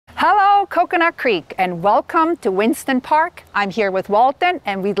Coconut Creek and welcome to Winston Park. I'm here with Walton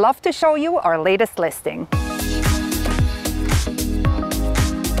and we'd love to show you our latest listing.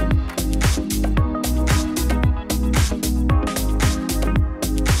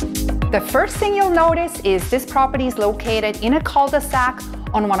 The first thing you'll notice is this property is located in a cul-de-sac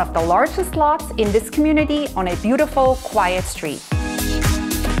on one of the largest lots in this community on a beautiful, quiet street.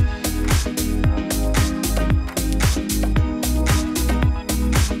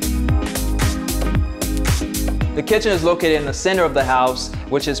 The kitchen is located in the center of the house,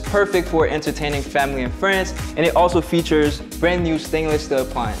 which is perfect for entertaining family and friends, and it also features brand new stainless steel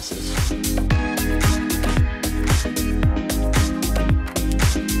appliances.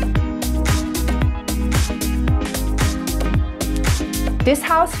 This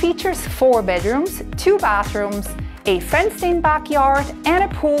house features 4 bedrooms, 2 bathrooms, a fenced-in backyard, and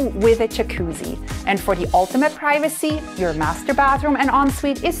a pool with a jacuzzi. And for the ultimate privacy, your master bathroom and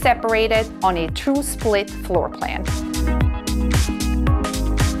ensuite is separated on a true split floor plan.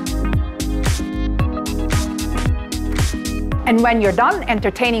 And when you're done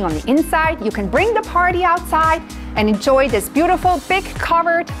entertaining on the inside, you can bring the party outside and enjoy this beautiful big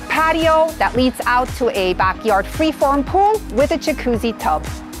covered patio that leads out to a backyard freeform pool with a jacuzzi tub.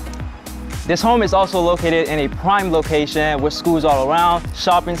 This home is also located in a prime location with schools all around,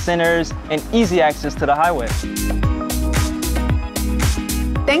 shopping centers, and easy access to the highway.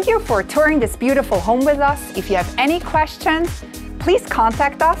 Thank you for touring this beautiful home with us. If you have any questions, please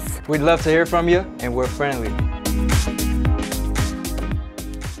contact us. We'd love to hear from you, and we're friendly.